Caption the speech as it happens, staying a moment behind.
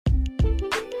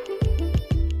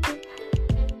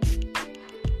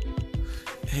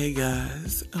Hey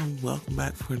guys, and welcome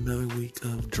back for another week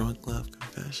of Drunk Love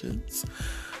Confessions.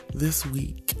 This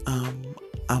week,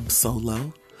 I'm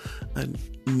solo.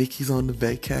 Nikki's on the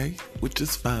vacay, which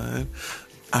is fine.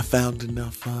 I found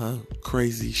enough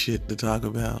crazy shit to talk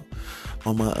about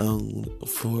on my own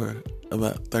for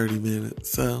about 30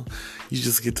 minutes. So you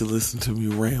just get to listen to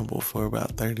me ramble for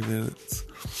about 30 minutes.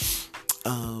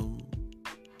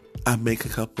 I make a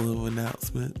couple of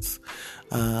announcements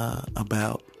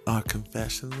about our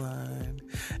confession line,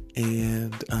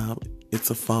 and it's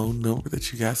a phone number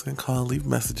that you guys can call and leave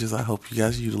messages. I hope you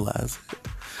guys utilize it.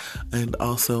 And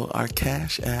also our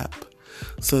Cash App,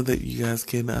 so that you guys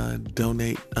can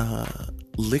donate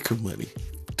liquor money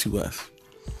to us.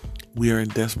 We are in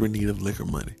desperate need of liquor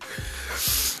money.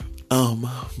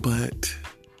 But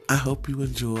I hope you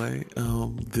enjoy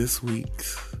this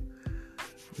week's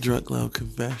Drunk Love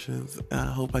Confessions. I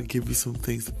hope I give you some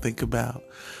things to think about,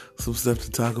 some stuff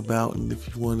to talk about, and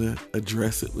if you want to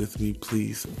address it with me,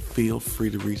 please feel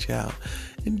free to reach out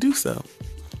and do so.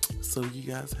 So you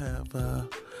guys have a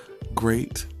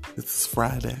great, it's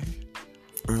Friday,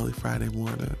 early Friday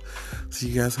morning. So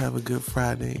you guys have a good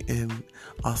Friday and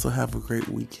also have a great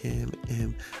weekend.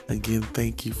 And again,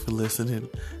 thank you for listening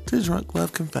to Drunk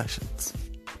Love Confessions.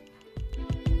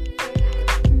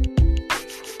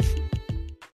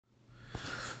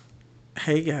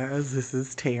 Hey guys, this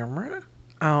is Tamara.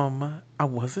 I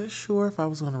wasn't sure if I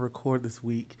was going to record this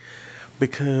week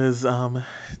because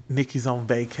Nikki's on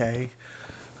vacay,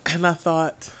 and I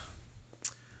thought,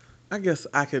 I guess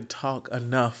I could talk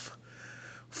enough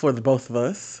for the both of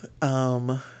us,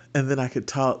 and then I could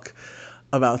talk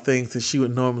about things that she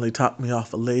would normally talk me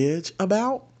off a ledge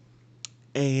about,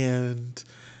 and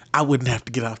I wouldn't have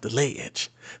to get off the ledge,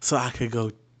 so I could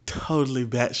go totally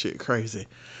batshit crazy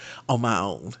on my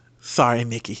own. Sorry,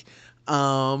 Nikki.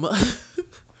 Um,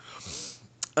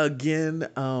 Again,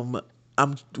 I'm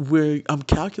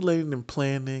calculating and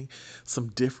planning some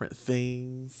different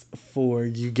things for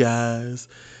you guys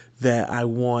that I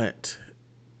want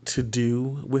to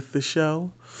do with the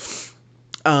show.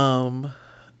 Um,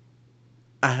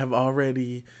 I have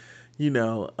already,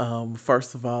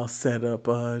 first of all, set up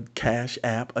a Cash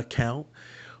App account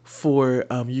for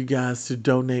you guys to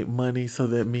donate money so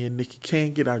that me and Nikki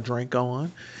can get our drink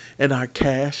on. And our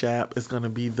Cash App is going to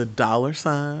be the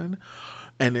 $,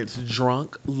 and it's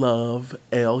Drunk Love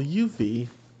LUV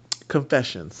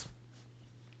Confessions.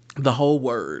 The whole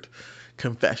word,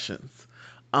 Confessions.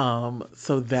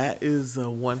 So that is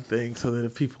one thing, so that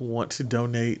if people want to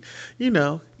donate, give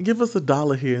us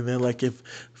 $1 here and there. Like if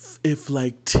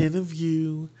like 10 of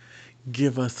you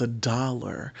give us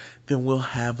 $1, then we'll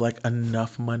have like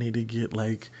enough money to get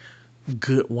like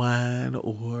good wine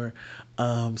or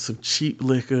some cheap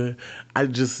liquor.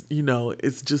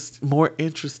 It's just more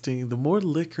interesting. The more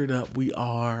liquored up we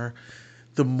are,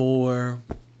 the more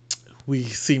we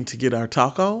seem to get our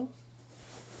talk on.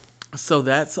 So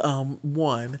that's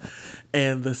one.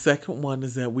 And the second one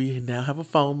is that we now have a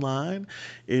phone line.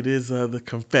 It is the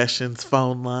Confessions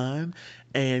phone line.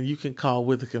 And you can call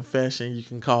with a confession. You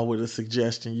can call with a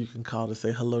suggestion. You can call to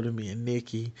say hello to me and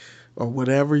Nikki or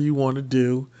whatever you want to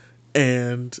do.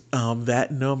 And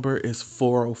that number is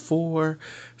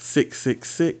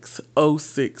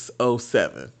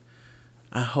 404-666-0607.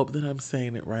 I hope that I'm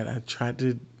saying it right. I tried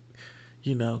to,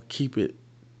 keep it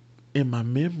in my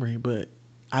memory, but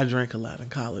I drank a lot in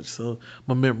college, so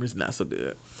my memory's not so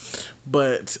good.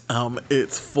 But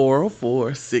it's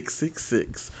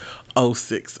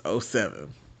 404-666-0607.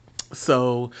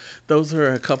 So those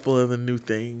are a couple of the new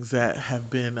things that have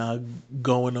been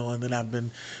going on that I've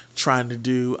been trying to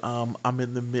do. I'm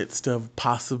in the midst of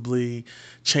possibly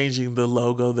changing the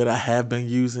logo that I have been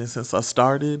using since I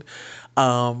started.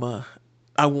 I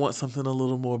want something a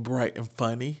little more bright and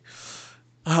funny.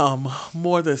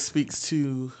 More that speaks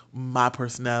to my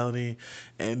personality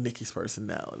and Nikki's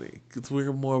personality, because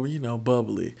we're more,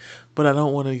 bubbly. But I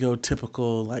don't want to go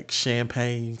typical like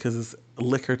champagne because it's a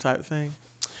liquor type thing.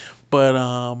 But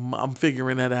I'm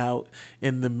figuring that out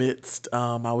in the midst.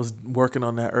 I was working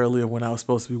on that earlier when I was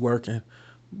supposed to be working.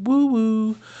 Woo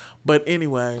woo. But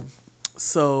anyway,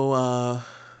 so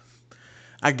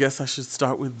I guess I should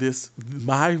start with this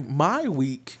my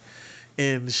week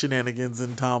in shenanigans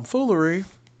and tomfoolery.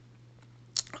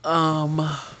 Um,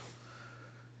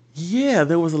 yeah,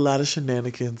 there was a lot of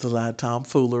shenanigans, a lot of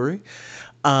tomfoolery.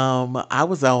 I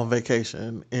was out on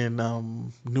vacation in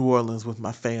New Orleans with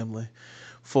my family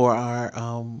for our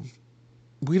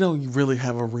we don't really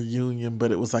have a reunion,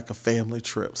 but it was like a family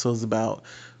trip. So it was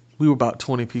we were about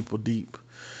 20 people deep.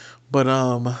 But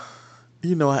I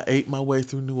ate my way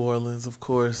through New Orleans, of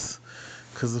course,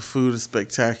 because the food is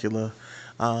spectacular.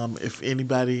 If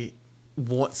anybody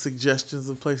wants suggestions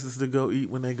of places to go eat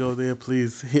when they go there,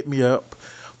 please hit me up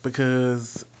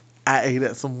because I ate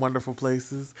at some wonderful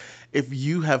places. If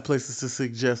you have places to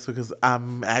suggest, because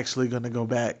I'm actually going to go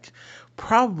back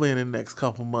probably in the next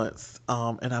couple months,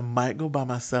 and I might go by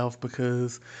myself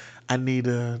because I need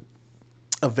a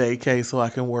vacay so I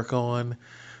can work on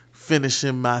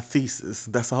finishing my thesis.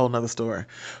 That's a whole nother story.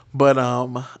 But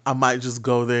I might just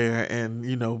go there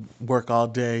and, work all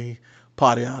day,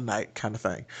 party all night kind of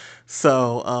thing.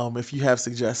 So if you have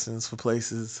suggestions for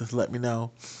places, let me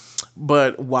know.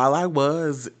 But while I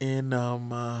was in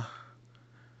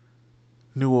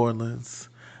New Orleans,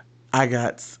 I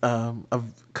got a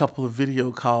couple of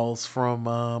video calls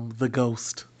from the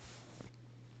ghost.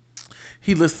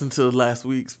 He listened to last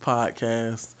week's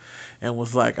podcast and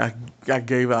was like, I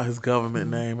gave out his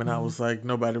government name, and I was like,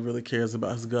 nobody really cares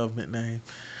about his government name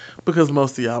because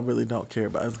most of y'all really don't care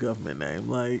about his government name.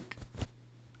 Like,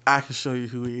 I can show you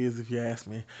who he is if you ask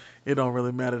me. It don't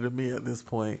really matter to me at this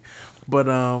point. But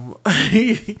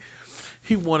he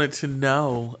wanted to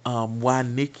know why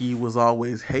Nikki was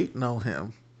always hating on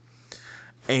him,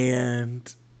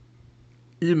 and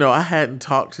I hadn't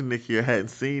talked to Nikki or hadn't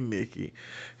seen Nikki.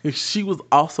 She was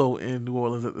also in New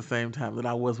Orleans at the same time that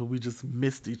I was, but we just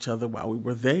missed each other while we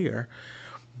were there.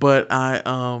 But I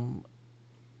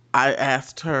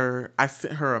asked her, I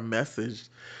sent her a message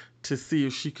to see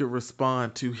if she could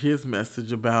respond to his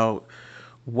message about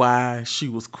why she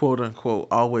was quote unquote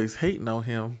always hating on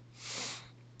him.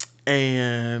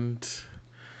 And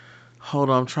hold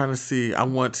on, I'm trying to see. I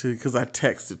want to, because I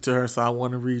texted to her, so I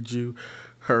want to read you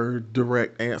her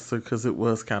direct answer because it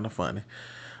was kind of funny.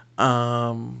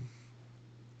 Um,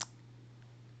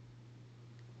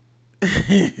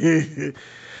 I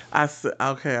said,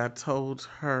 okay, I told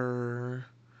her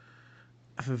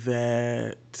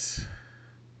that,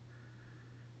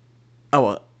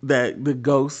 that the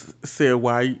ghost said,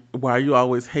 why are you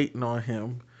always hating on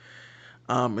him?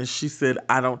 And she said,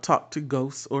 I don't talk to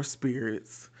ghosts or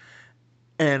spirits,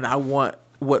 and I want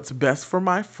what's best for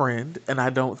my friend, and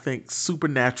I don't think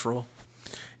supernatural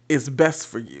is best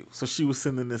for you. So she was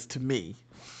sending this to me.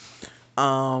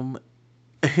 Um,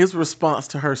 his response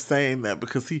to her saying that,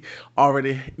 because he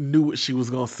already knew what she was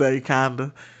going to say, kind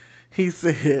of, he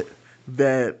said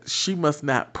that she must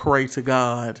not pray to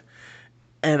God.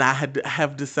 And I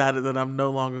have decided that I'm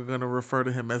no longer going to refer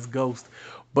to him as ghost,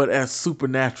 but as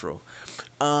supernatural.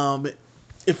 Um,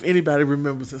 if anybody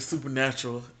remembers his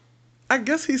supernatural, I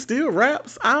guess he still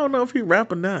raps. I don't know if he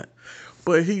rap or not,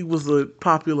 but he was a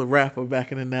popular rapper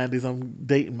back in the 90s. I'm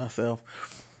dating myself.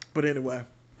 But anyway,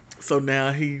 so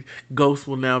now Ghost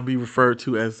will now be referred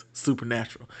to as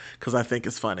Supernatural because I think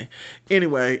it's funny.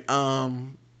 Anyway,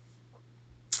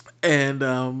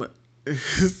 and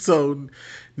so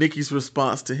Nikki's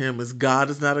response to him is, God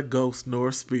is not a ghost nor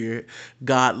a spirit.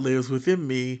 God lives within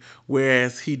me,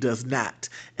 whereas he does not.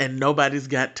 And nobody's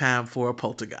got time for a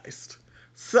poltergeist.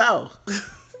 So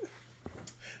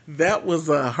that was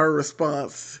her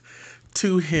response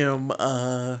to him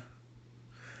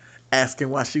asking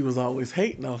why she was always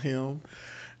hating on him.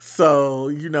 So,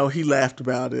 he laughed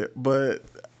about it, but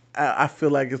I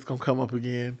feel like it's going to come up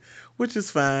again, which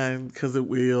is fine because it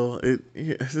will.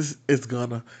 It's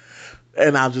gonna.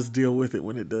 And I'll just deal with it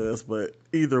when it does. But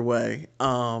either way,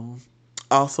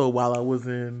 also while I was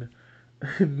in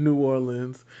New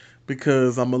Orleans,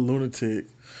 because I'm a lunatic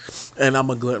and I'm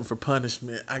a glutton for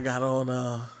punishment, I got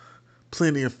on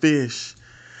Plenty of Fish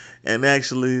and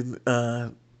actually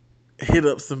hit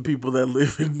up some people that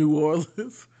live in New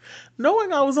Orleans,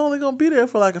 knowing I was only going to be there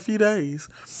for like a few days.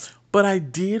 But I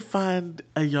did find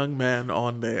a young man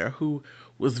on there who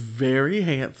was very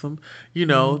handsome.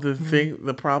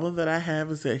 The problem that I have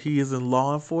is that he is in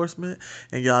law enforcement,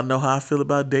 and y'all know how I feel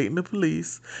about dating the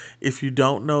police. If you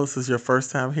don't know, this is your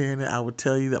first time hearing it, I would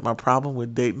tell you that my problem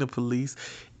with dating the police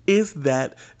is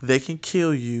that they can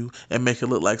kill you and make it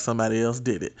look like somebody else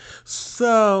did it.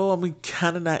 So I'm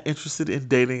kind of not interested in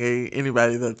dating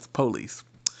anybody that's police.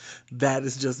 That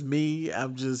is just me.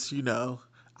 I'm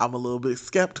a little bit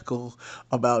skeptical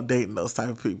about dating those type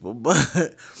of people,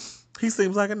 but he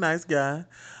seems like a nice guy.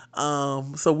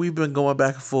 So we've been going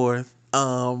back and forth.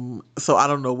 So I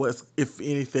don't know if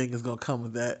anything is gonna come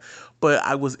of that, but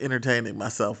I was entertaining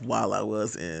myself while I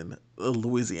was in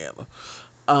Louisiana.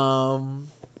 Um,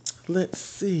 let's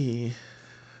see.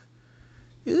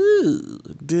 Ooh,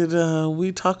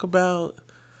 we talk about?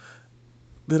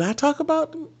 Did I talk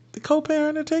about the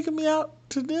co-parent taking me out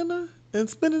to dinner and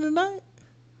spending the night?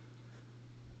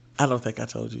 I don't think I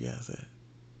told you guys that.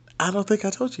 I don't think I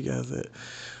told you guys that.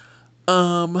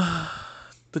 Um,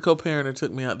 the co-parent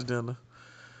took me out to dinner.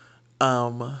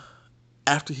 Um,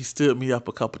 after he stood me up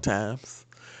a couple times.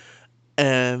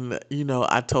 And,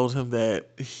 I told him that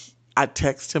I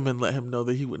texted him and let him know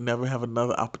that he would never have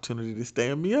another opportunity to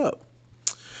stand me up.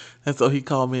 And so he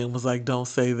called me and was like, don't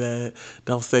say that,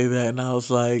 don't say that. And I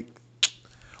was like,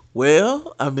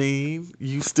 well, I mean,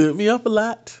 you stood me up a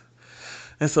lot.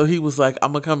 And so he was like,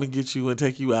 I'm going to come and get you and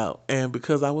take you out. And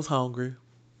because I was hungry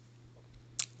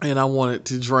and I wanted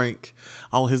to drink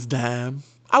on his dime,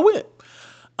 I went.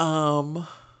 Um,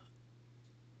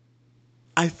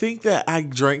 I think that I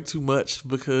drank too much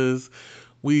because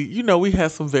we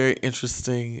had some very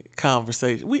interesting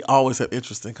conversations. We always have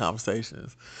interesting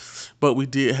conversations, but we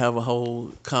did have a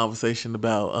whole conversation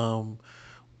about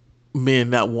men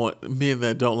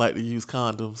that don't like to use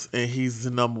condoms, and he's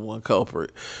the number one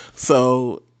culprit.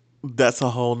 So that's a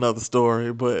whole nother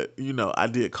story. But I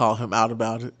did call him out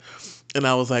about it, and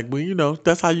I was like, well,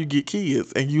 that's how you get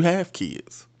kids, and you have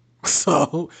kids.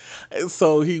 So,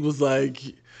 so he was like,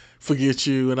 forget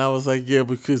you. And I was like, yeah,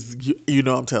 because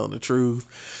I'm telling the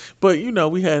truth. But,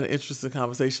 we had an interesting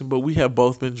conversation, but we had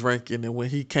both been drinking. And when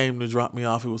he came to drop me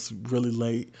off, it was really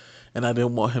late. And I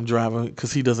didn't want him driving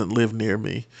because he doesn't live near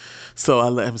me. So I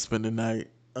let him spend the night.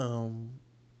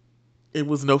 It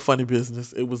was no funny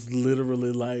business. It was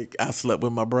literally like I slept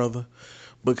with my brother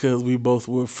because we both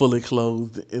were fully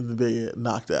clothed in the bed,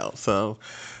 knocked out. So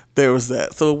there was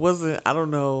that. So it wasn't, I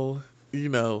don't know,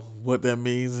 what that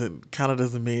means. It kind of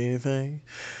doesn't mean anything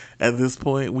at this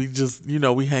point. We just,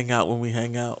 we hang out when we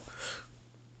hang out.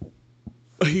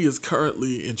 He is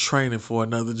currently in training for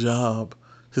another job,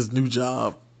 his new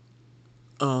job.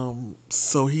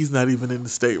 So he's not even in the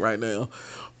state right now.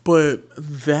 But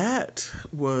that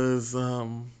was,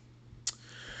 I'm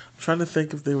trying to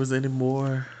think if there was any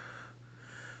more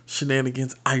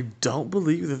shenanigans. I don't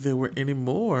believe that there were any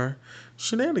more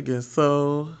shenanigans.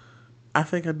 So I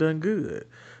think I done good.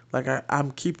 Like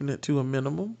I'm keeping it to a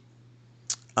minimum.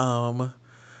 Um,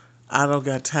 I don't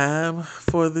got time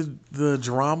for the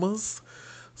dramas.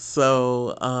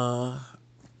 So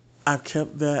I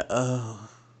kept that.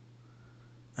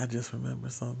 I just remember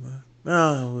something.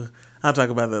 No, I'll talk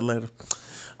about that later.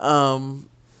 Um,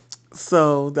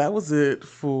 so that was it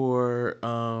for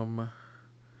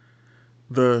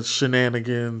the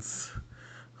shenanigans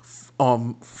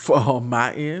on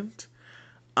my end.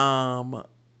 Um,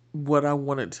 what I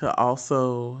wanted to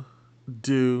also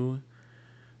do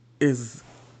is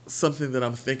something that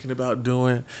I'm thinking about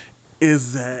doing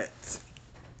is that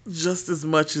just as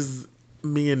much as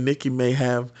me and Nikki may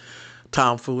have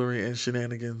tomfoolery and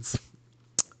shenanigans,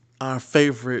 our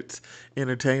favorite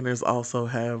entertainers also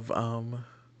have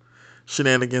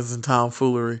shenanigans and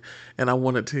tomfoolery. And I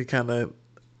wanted to kind of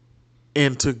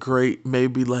integrate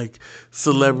maybe like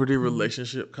celebrity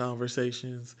relationship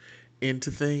conversations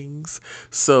into things.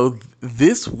 So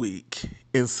this week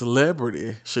in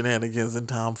celebrity shenanigans and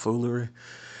tomfoolery,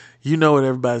 you know what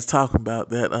everybody's talking about,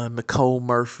 that Nicole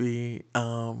Murphy,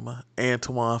 Antoine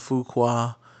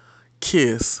Fuqua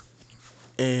kiss.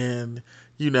 And,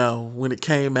 when it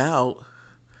came out,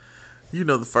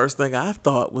 the first thing I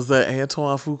thought was that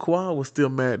Antoine Fuqua was still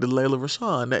married to Layla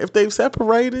Rashawn. Now, if they've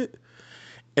separated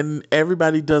and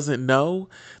everybody doesn't know,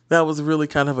 that was really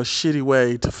kind of a shitty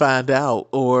way to find out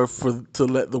or to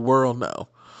let the world know.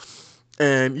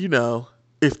 And,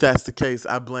 if that's the case,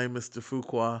 I blame Mr.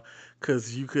 Fuqua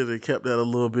because you could have kept that a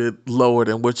little bit lower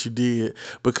than what you did.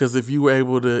 Because if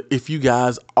you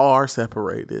guys are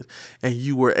separated and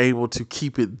you were able to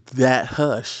keep it that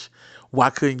hush, why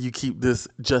couldn't you keep this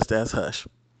just as hush?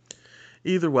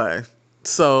 Either way,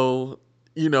 so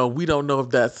we don't know if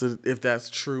that's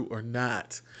true or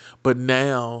not. But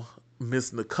now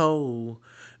Miss Nicole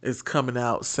is coming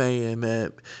out saying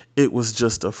that it was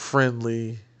just a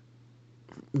friendly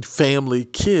family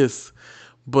kiss,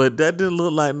 but that didn't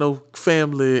look like no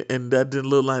family, and that didn't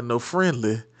look like no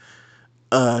friendly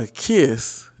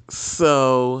kiss.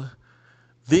 So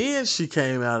then she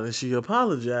came out and she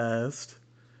apologized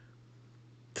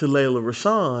to Layla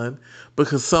Rashawn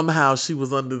because somehow she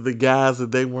was under the guise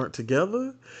that they weren't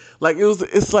together. Like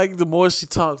it's like the more she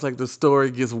talks, like the story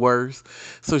gets worse.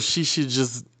 So she should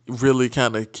just really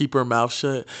kind of keep her mouth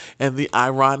shut. And the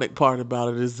ironic part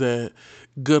about it is that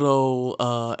good old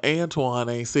Antoine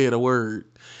ain't said a word.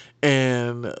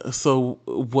 And so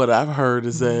what I've heard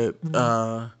is that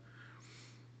Layla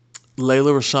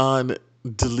Rashawn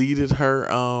deleted her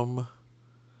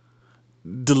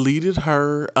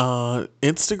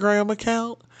Instagram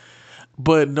account,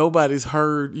 but nobody's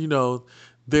heard,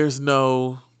 there's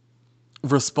no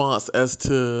response as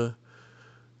to,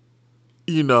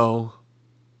 you know,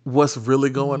 what's really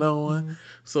going on.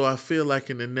 So I feel like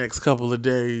in the next couple of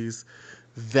days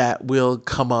that will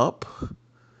come up.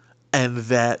 and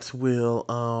that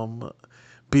will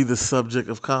be the subject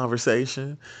of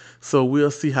conversation. So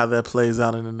we'll see how that plays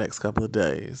out in the next couple of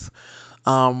days.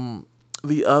 Um,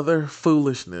 the other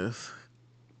foolishness,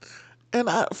 and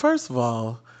first of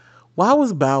all, why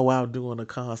was Bow Wow doing a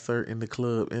concert in the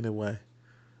club anyway?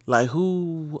 Like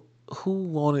who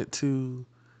wanted to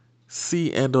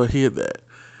see and or hear that?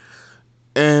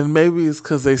 And maybe it's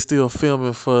because they still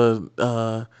filming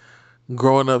for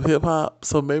growing up hip hop,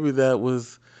 so maybe that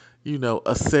was,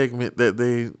 a segment that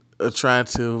they are trying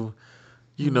to,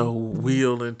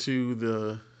 wheel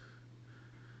into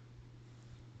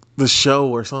the show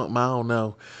or something. I don't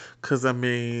know, because I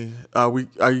mean, Are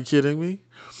you kidding me?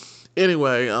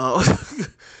 Anyway,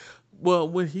 well,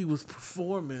 when he was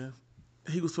performing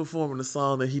the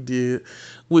song that he did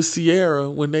with Sierra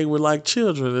when they were like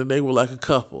children and they were like a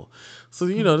couple. So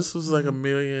this was like a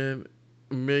million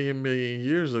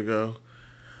years ago.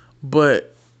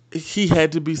 But he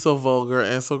had to be so vulgar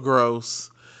and so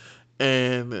gross,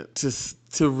 and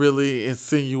to really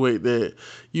insinuate that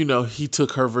he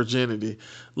took her virginity.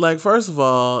 Like, first of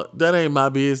all, that ain't my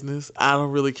business. I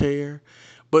don't really care.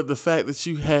 But the fact that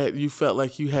you felt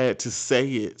like you had to say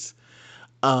it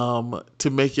to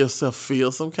make yourself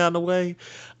feel some kind of way,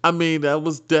 I mean, that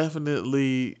was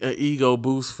definitely an ego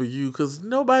boost for you, because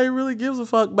nobody really gives a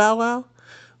fuck, Bow Wow.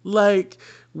 Like,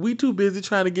 we too busy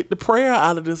trying to get the prayer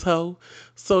out of this hoe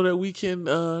so that we can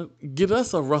get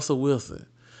us a Russell Wilson.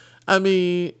 I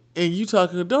mean, and you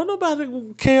talking, don't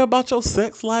nobody care about your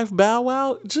sex life, Bow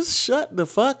Wow? Just shut the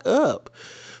fuck up.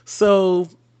 So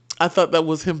I thought that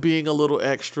was him being a little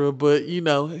extra, but he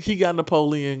got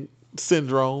Napoleon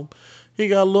syndrome. He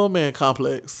got a little man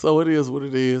complex, so it is what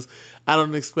it is. I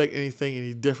don't expect anything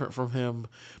any different from him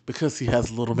because he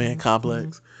has a little man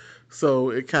complex.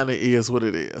 So it kind of is what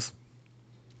it is.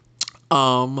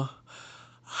 Um,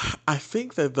 I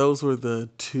think that those were the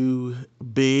two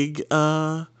big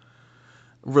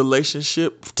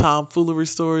relationship tomfoolery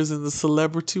stories in the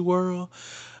celebrity world.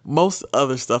 Most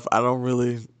other stuff I don't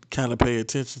really kind of pay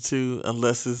attention to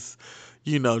unless it's,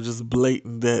 just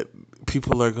blatant that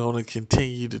people are going to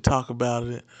continue to talk about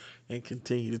it and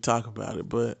continue to talk about it.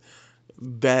 But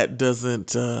that doesn't,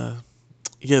 that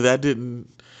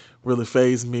didn't really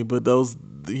phase me. But those,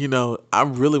 I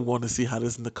really want to see how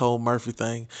this Nicole Murphy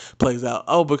thing plays out.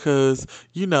 Oh, because,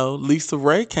 Lisa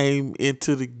Ray came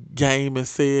into the game and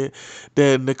said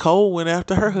that Nicole went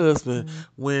after her husband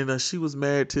when she was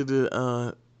married to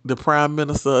the prime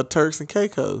minister of Turks and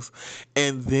Caicos.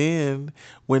 And then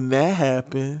when that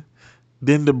happened,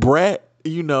 then the brat,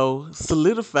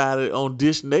 solidified it on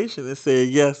Dish Nation and said,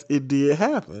 yes, it did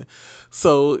happen.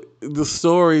 So the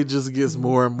story just gets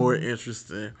more and more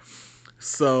interesting.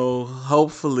 So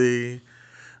hopefully,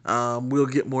 we'll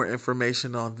get more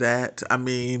information on that. I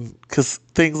mean, because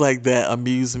things like that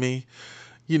amuse me.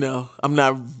 I'm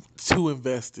not too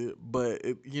invested, but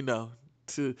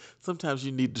to sometimes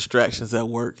you need distractions at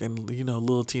work, and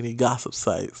little teeny gossip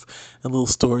sites and little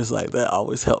stories like that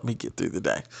always help me get through the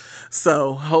day.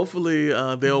 So hopefully,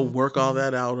 they'll work all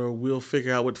that out, or we'll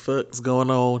figure out what the fuck's going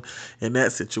on in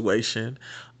that situation.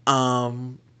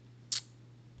 Um,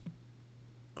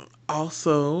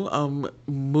 Also,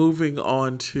 moving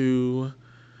on to,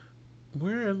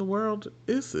 where in the world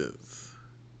is this?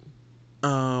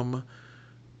 Um,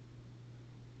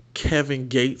 Kevin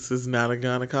Gates is not a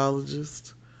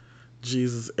gynecologist.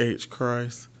 Jesus H.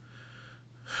 Christ.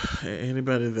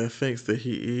 Anybody that thinks that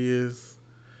he is,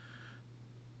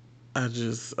 I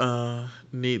just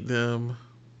need them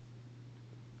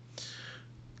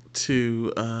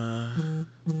to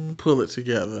pull it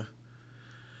together.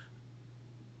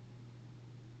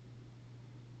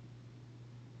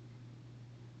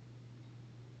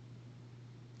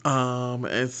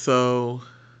 And so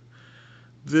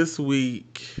this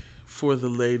week for the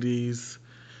ladies,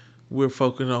 we're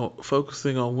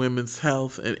focusing on women's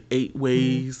health and 8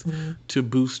 ways to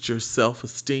boost your self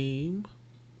esteem.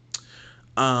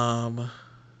 Um,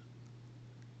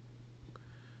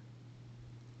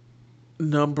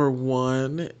 Number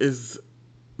one is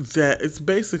that it's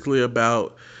basically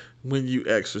about when you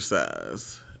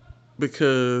exercise,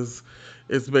 because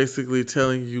it's basically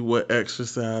telling you what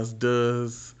exercise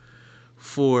does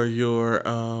for your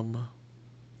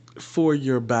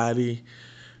body,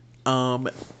 um,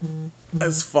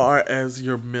 as far as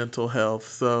your mental health.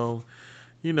 So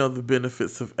the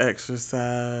benefits of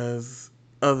exercise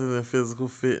other than physical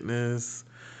fitness.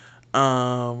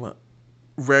 Um,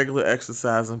 Regular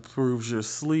exercise improves your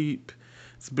sleep.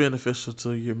 It's beneficial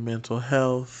to your mental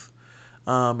health.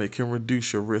 It can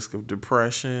reduce your risk of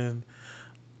depression.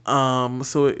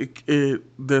 So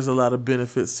there's a lot of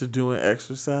benefits to doing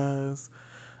exercise.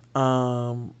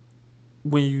 Um,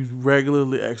 When you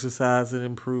regularly exercise, it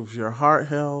improves your heart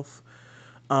health,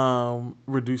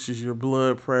 reduces your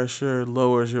blood pressure,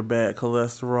 lowers your bad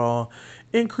cholesterol,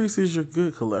 increases your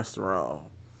good cholesterol.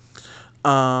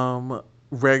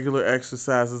 Regular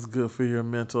exercise is good for your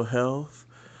mental health.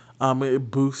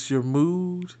 It boosts your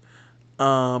mood.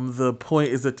 The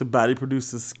point is that the body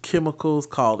produces chemicals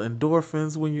called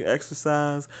endorphins when you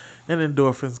exercise, and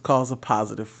endorphins cause a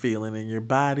positive feeling in your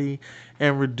body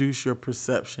and reduce your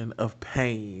perception of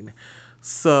pain.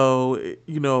 So,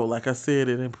 like I said,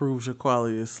 it improves your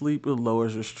quality of sleep, it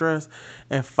lowers your stress,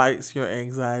 and fights your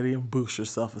anxiety and boosts your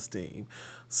self esteem.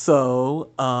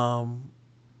 So,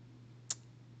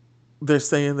 they're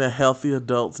saying that healthy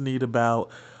adults need about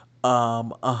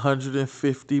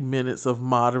 150 minutes of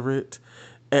moderate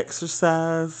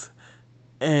exercise,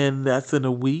 and that's in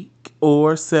a week,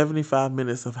 or 75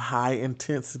 minutes of high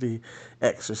intensity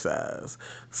exercise.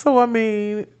 So, I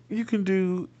mean, you can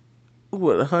do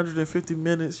 150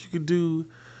 minutes, you can do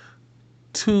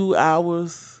 2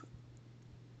 hours,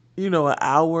 an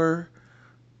hour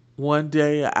one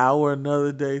day, an hour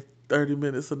another day, 30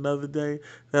 minutes another day.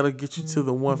 That'll get you to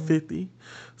the 150.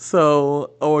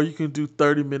 So, or you can do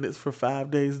 30 minutes for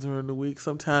 5 days during the week.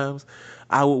 Sometimes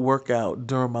I would work out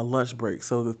during my lunch break.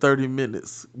 So the 30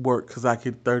 minutes work because I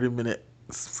get 30 minutes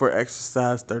for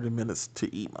exercise, 30 minutes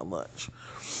to eat my lunch.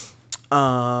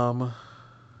 Um,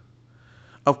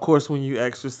 of course, when you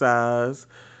exercise,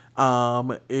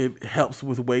 it helps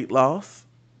with weight loss.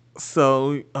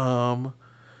 So,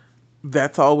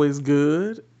 that's always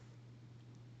good.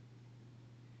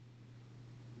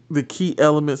 The key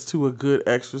elements to a good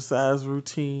exercise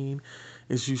routine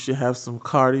is you should have some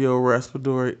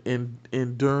cardiorespiratory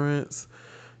endurance.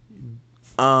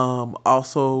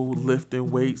 Also lifting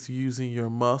weights using your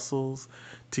muscles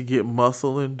to get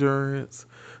muscle endurance.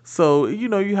 So,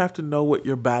 you have to know what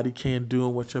your body can do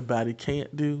and what your body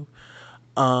can't do.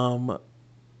 Um,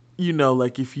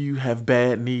 like if you have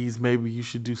bad knees, maybe you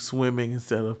should do swimming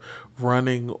instead of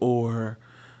running,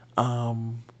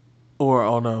 um, or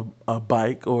on a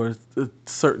bike, or a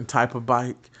certain type of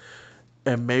bike.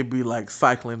 And maybe like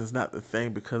cycling is not the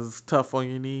thing because it's tough on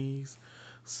your knees.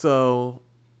 So,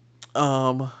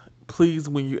 um, please,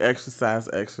 when you exercise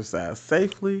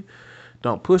safely.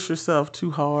 Don't push yourself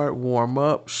too hard. Warm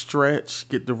up, stretch,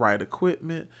 get the right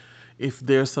equipment. If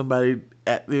there's somebody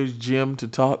at their gym to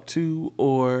talk to,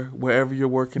 or wherever you're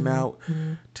working out,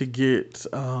 to get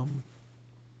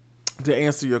to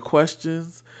answer your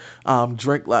questions,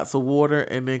 drink lots of water,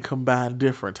 and then combine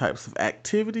different types of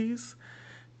activities.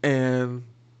 And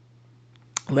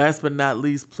last but not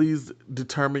least, please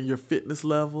determine your fitness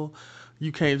level.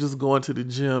 You can't just go into the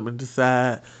gym and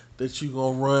decide that you're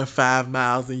going to run 5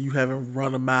 miles and you haven't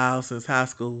run a mile since high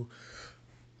school.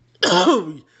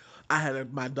 I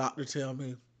had my doctor tell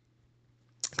me,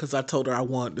 because I told her I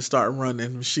wanted to start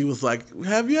running. She was like,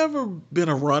 "Have you ever been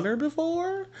a runner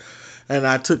before?" And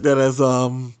I took that as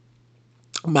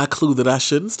my clue that I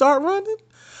shouldn't start running.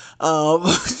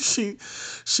 She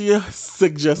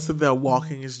suggested that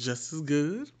walking is just as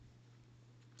good.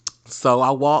 So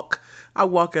I walk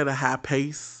at a high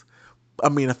pace. I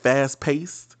mean a fast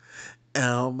pace.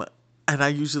 Um, and I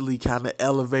usually kind of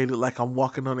elevate it like I'm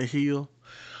walking on a hill.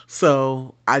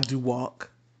 So I do walk.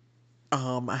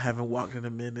 I haven't walked in a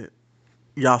minute.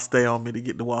 Y'all stay on me to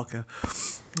get to walking.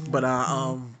 But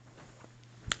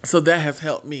so that has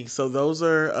helped me. So those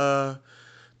are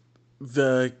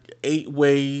the 8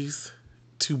 ways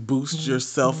to boost your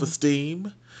self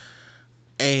esteem.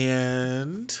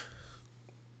 And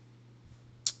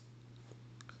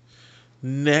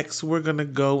next, we're going to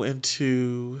go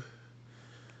into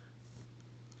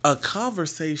a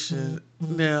conversation.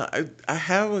 Now, I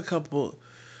have a couple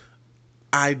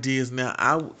ideas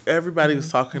now. Everybody was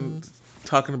talking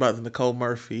about the Nicole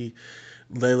Murphy,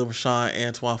 Layla Rashawn,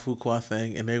 Antoine Fuqua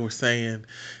thing, and they were saying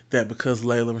that because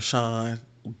Layla Rashawn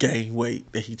gained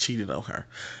weight, that he cheated on her,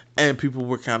 and people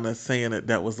were kind of saying that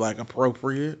that was like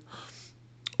appropriate,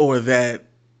 or that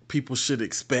people should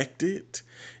expect it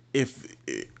if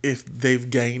if they've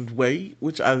gained weight,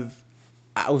 which I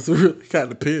was really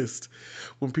kind of pissed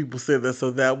when people said that.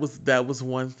 So that was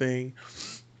one thing.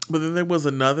 But then there was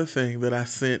another thing that I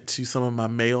sent to some of my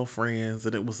male friends,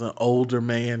 and it was an older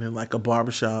man in like a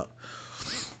barbershop,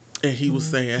 and he was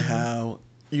saying how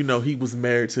he was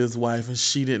married to his wife and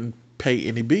she didn't pay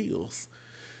any bills,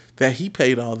 that he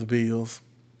paid all the bills,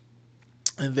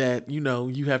 and that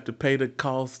you have to pay the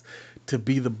cost to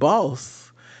be the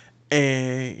boss.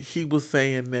 And he was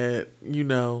saying that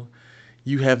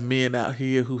you have men out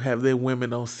here who have their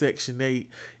women on Section 8,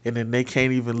 and then they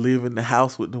can't even live in the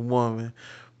house with the woman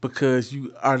because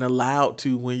you aren't allowed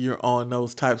to when you're on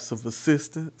those types of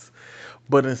assistance.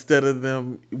 But instead of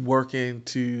them working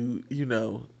to,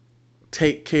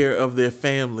 take care of their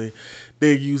family,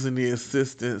 they're using the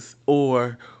assistance,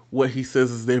 or what he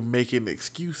says is they're making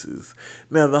excuses.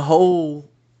 Now, the whole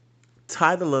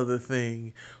title of the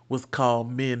thing was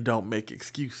called "Men Don't Make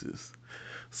Excuses."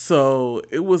 So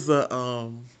it was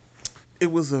a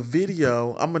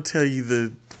video. I'm gonna tell you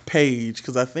the page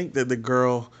because I think that the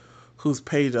girl whose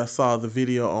page I saw the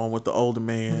video on with the older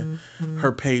man,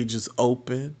 her page is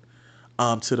open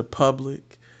to the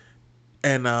public.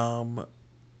 And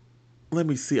let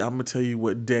me see. I'm gonna tell you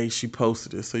what day she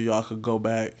posted it so y'all could go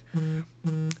back and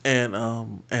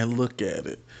look at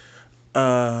it.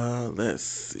 Let's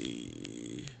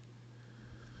see.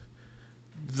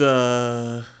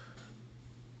 The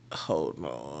Hold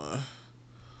on.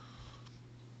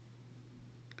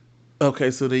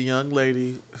 Okay, so the young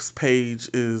lady's page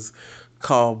is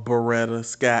called Beretta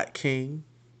Scott King,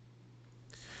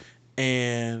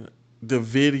 and the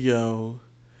video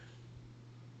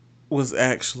was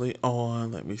actually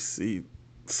on. Let me see.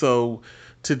 So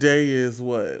today is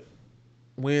what,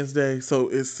 Wednesday. So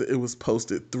it was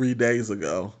posted 3 days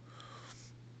ago,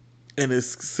 and it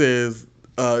says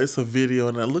it's a video,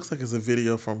 and it looks like it's a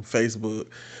video from Facebook.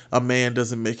 A man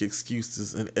doesn't make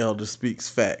excuses, an elder speaks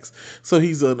facts. So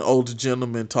he's an older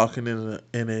gentleman talking in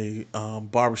a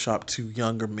barbershop to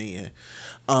younger men.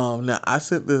 Now I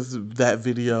sent that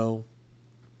video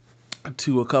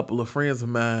to a couple of friends of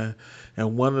mine,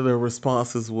 and one of the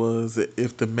responses was,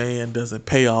 if the man doesn't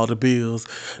pay all the bills,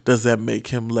 does that make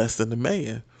him less than the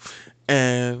man?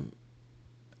 And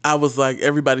I was like,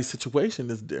 everybody's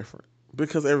situation is different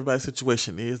because everybody's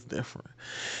situation is different.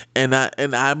 And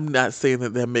I'm not saying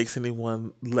that that makes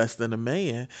anyone less than a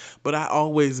man, but I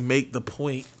always make the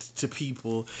point to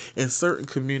people in certain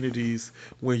communities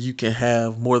where you can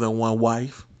have more than one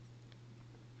wife,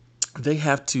 they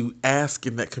have to ask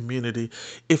in that community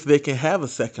if they can have a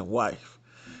second wife.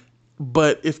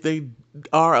 But if they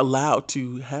are allowed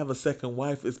to have a second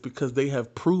wife, it's because they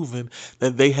have proven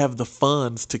that they have the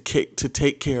funds to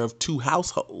take care of two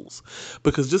households.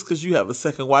 Because just because you have a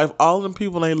second wife, all them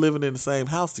people ain't living in the same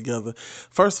house together.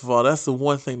 First of all, that's the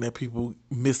one thing that people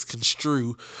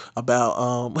misconstrue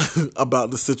about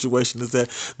about the situation, is that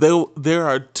there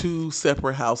are two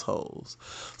separate households.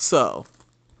 So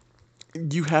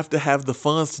you have to have the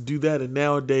funds to do that. And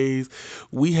nowadays,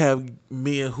 we have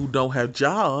men who don't have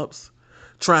jobs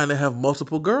trying to have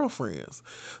multiple girlfriends.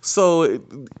 So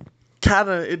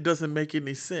it doesn't make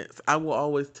any sense. I will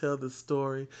always tell this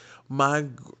story. My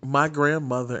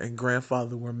grandmother and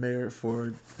grandfather were married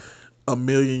for a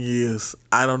million years.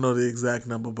 I don't know the exact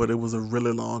number, but it was a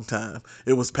really long time.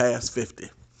 It was past 50.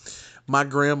 My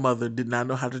grandmother did not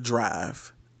know how to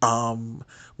drive.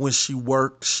 When she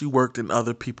worked in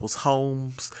other people's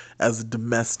homes as a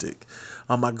domestic.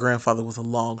 My grandfather was a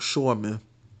longshoreman,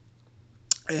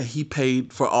 and he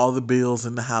paid for all the bills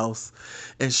in the house.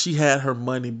 And she had her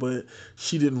money, but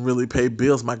she didn't really pay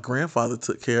bills. My grandfather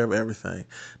took care of everything.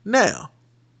 Now,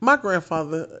 my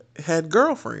grandfather had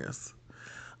girlfriends.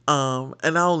 And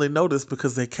I only know this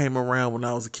because they came around when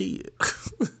I was a kid.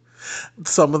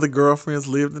 Some of the girlfriends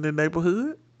lived in the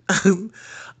neighborhood.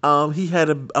 He had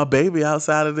a baby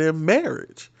outside of their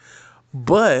marriage.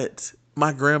 But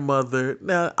my grandmother,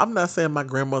 now I'm not saying my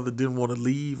grandmother didn't want to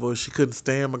leave or she couldn't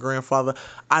stand my grandfather.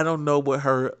 I don't know what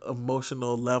her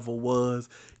emotional level was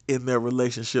in their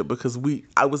relationship because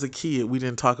I was a kid. We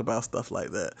didn't talk about stuff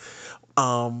like that.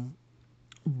 Um,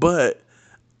 but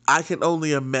I can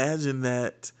only imagine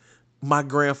that my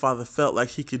grandfather felt like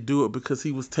he could do it because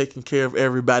he was taking care of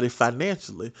everybody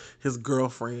financially, his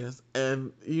girlfriends,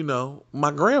 and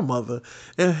my grandmother.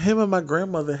 And him and my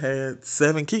grandmother had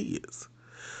 7 kids.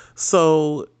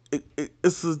 So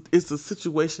it's a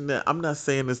situation that I'm not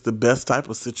saying it's the best type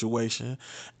of situation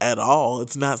at all.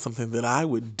 It's not something that I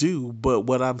would do. But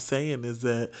what I'm saying is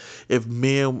that if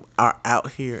men are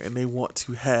out here and they want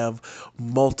to have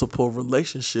multiple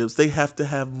relationships, they have to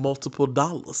have multiple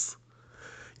dollars.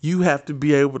 You have to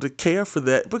be able to care for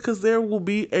that because there will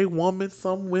be a woman,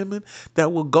 some women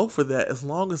that will go for that as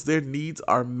long as their needs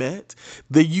are met.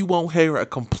 Then you won't hear a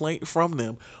complaint from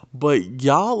them. But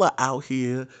y'all are out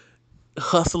here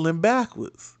hustling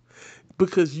backwards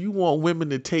because you want women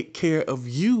to take care of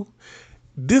you.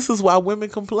 This is why women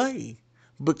complain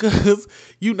because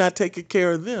you're not taking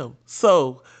care of them.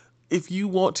 So, if you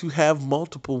want to have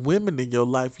multiple women in your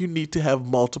life, you need to have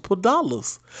multiple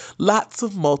dollars, lots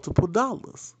of multiple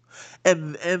dollars.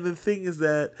 And the thing is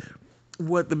that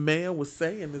what the man was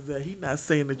saying is that he's not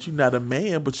saying that you're not a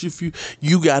man, but if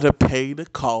you got to pay the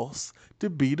cost to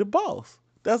be the boss.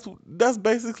 That's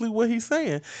basically what he's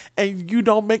saying. And you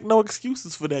don't make no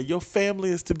excuses for that. Your family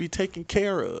is to be taken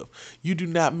care of. You do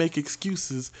not make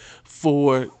excuses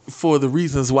for the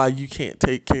reasons why you can't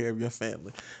take care of your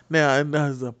family. Now, and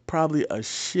there's probably a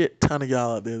shit ton of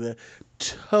y'all out there that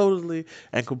totally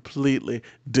and completely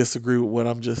disagree with what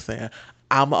I'm just saying.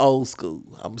 I'm old school.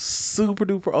 I'm super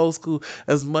duper old school.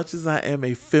 As much as I am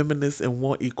a feminist and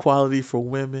want equality for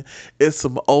women, it's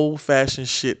some old fashioned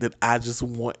shit that I just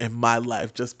want in my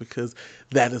life just because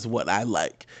that is what I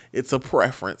like. It's a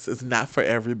preference. It's not for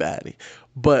everybody.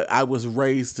 But I was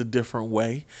raised a different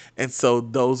way. And so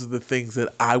those are the things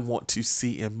that I want to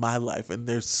see in my life. And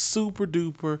they're super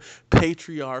duper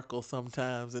patriarchal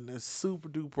sometimes, and they're super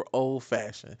duper old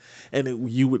fashioned.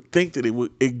 And you would think that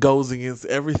it goes against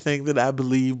everything that I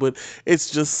believe, but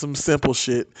it's just some simple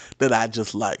shit that I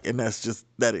just like. And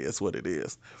that is what it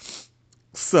is.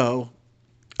 So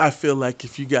I feel like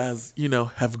if you guys,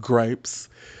 have gripes,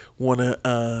 want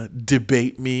to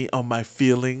debate me on my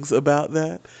feelings about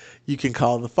that, you can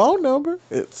call the phone number.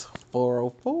 It's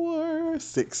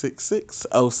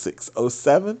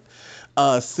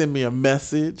 404-666-0607. Send me a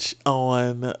message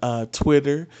on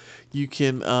Twitter. You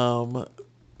can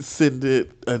send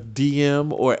it a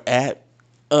DM or at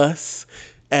us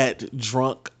at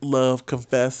Drunk Love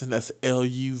Confess, and that's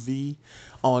LUV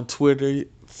on Twitter.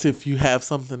 If you have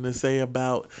something to say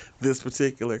about this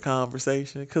particular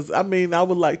conversation, because I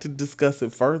would like to discuss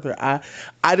it further. I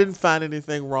didn't find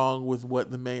anything wrong with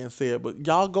what the man said, but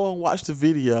y'all go and watch the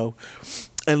video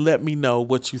and let me know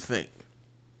what you think,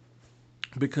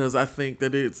 because I think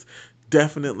that it's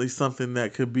definitely something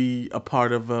that could be a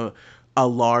part of a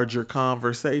larger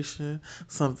conversation,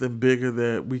 something bigger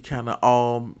that we kind of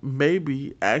all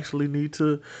maybe actually need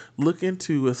to look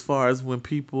into, as far as when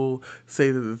people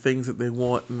say that the things that they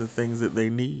want and the things that they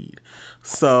need.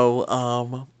 So,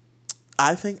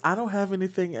 I think I don't have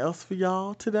anything else for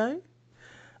y'all today.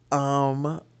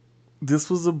 Um, this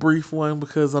was a brief one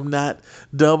because I'm not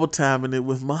double timing it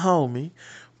with my homie,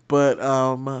 but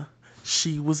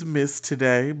she was missed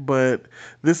today. But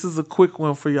this is a quick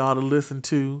one for y'all to listen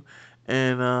to,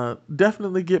 and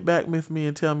definitely get back with me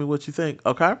and tell me what you think.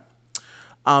 Okay.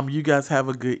 You guys have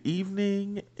a good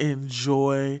evening.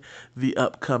 Enjoy the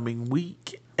upcoming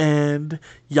week, and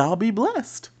y'all be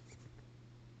blessed.